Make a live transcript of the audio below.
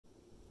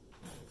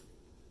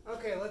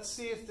Okay, let's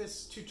see if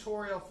this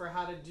tutorial for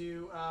how to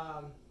do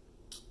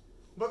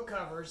book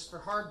covers for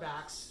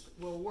hardbacks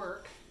will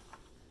work.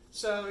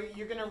 So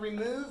you're going to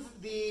remove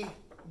the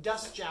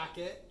dust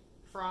jacket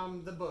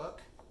from the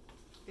book.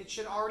 It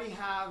should already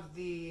have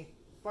the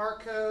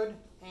barcode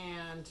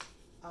and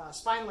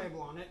spine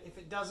label on it. If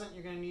it doesn't,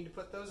 you're going to need to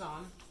put those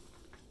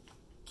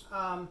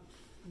on.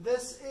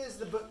 This is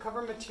the book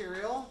cover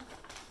material,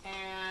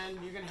 and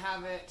you're going to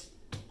have it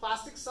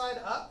plastic side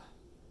up,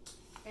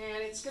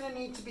 and it's going to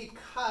need to be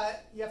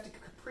cut. You have to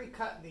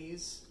pre-cut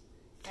these,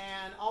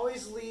 and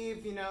always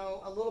leave, you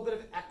know, a little bit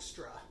of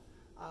extra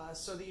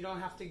so that you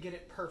don't have to get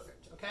it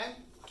perfect, okay?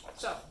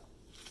 So,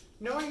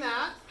 knowing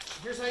that,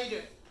 here's how you do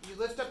it. You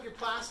lift up your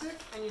plastic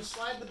and you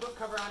slide the book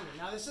cover under.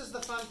 Now this is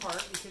the fun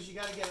part because you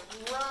got to get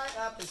it right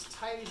up as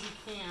tight as you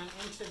can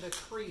into the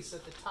crease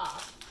at the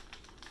top.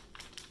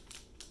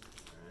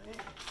 All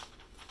right.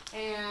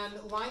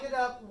 And line it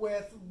up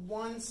with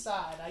one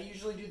side. I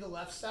usually do the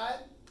left side.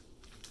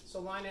 So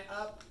line it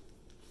up,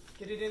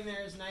 get it in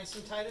there as nice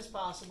and tight as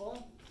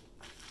possible.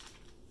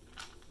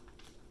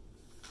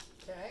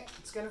 Okay,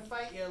 it's going to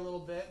fight you a little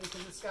bit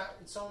because it's got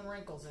its own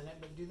wrinkles in it,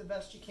 but do the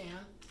best you can.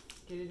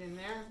 Get it in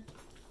there.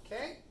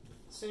 Okay,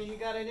 so you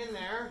got it in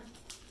there.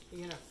 You're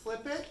going to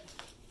flip it.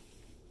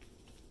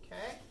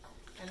 Okay,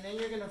 and then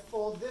you're going to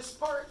fold this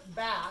part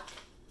back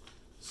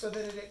so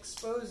that it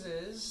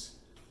exposes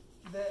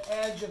the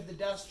edge of the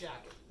dust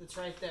jacket that's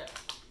right there.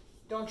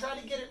 Don't try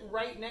to get it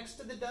right next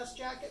to the dust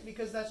jacket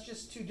because that's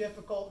just too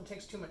difficult and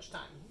takes too much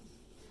time.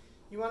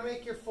 You want to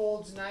make your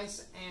folds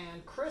nice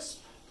and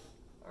crisp,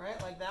 all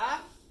right, like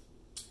that.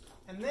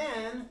 And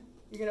then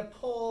you're going to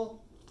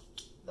pull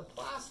the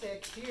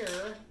plastic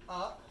here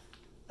up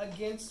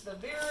against the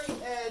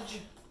very edge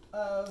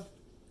of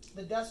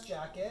the dust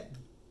jacket.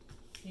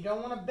 You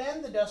don't want to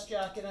bend the dust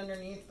jacket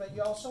underneath, but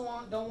you also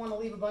don't want to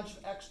leave a bunch of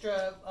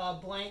extra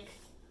blank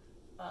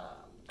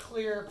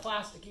clear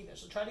plastic either.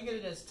 So try to get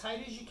it as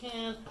tight as you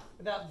can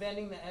without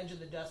bending the edge of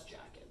the dust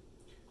jacket.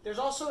 There's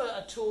also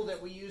a tool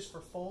that we use for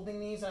folding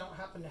these. I don't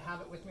happen to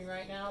have it with me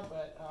right now,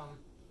 but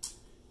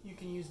you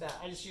can use that.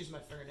 I just use my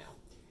fingernail.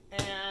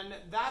 And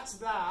that's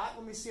that.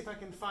 Let me see if I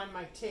can find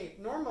my tape.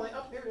 Normally,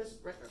 oh, here it is,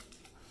 right there.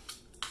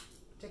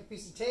 Take a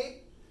piece of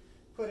tape,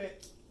 put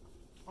it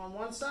on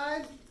one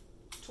side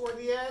toward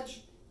the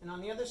edge, and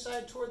on the other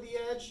side toward the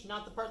edge,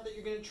 not the part that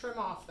you're going to trim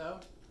off though.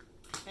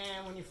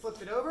 And when you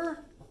flip it over,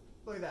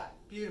 look at that,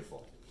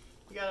 beautiful.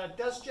 You got a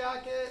dust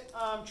jacket.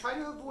 Try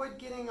to avoid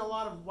getting a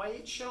lot of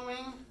white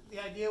showing.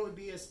 The idea would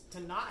be is to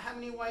not have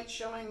any white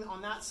showing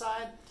on that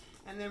side,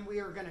 and then we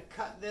are going to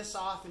cut this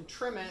off and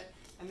trim it,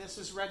 and this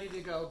is ready to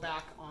go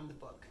back on the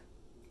book.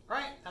 All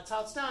right, that's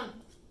how it's done.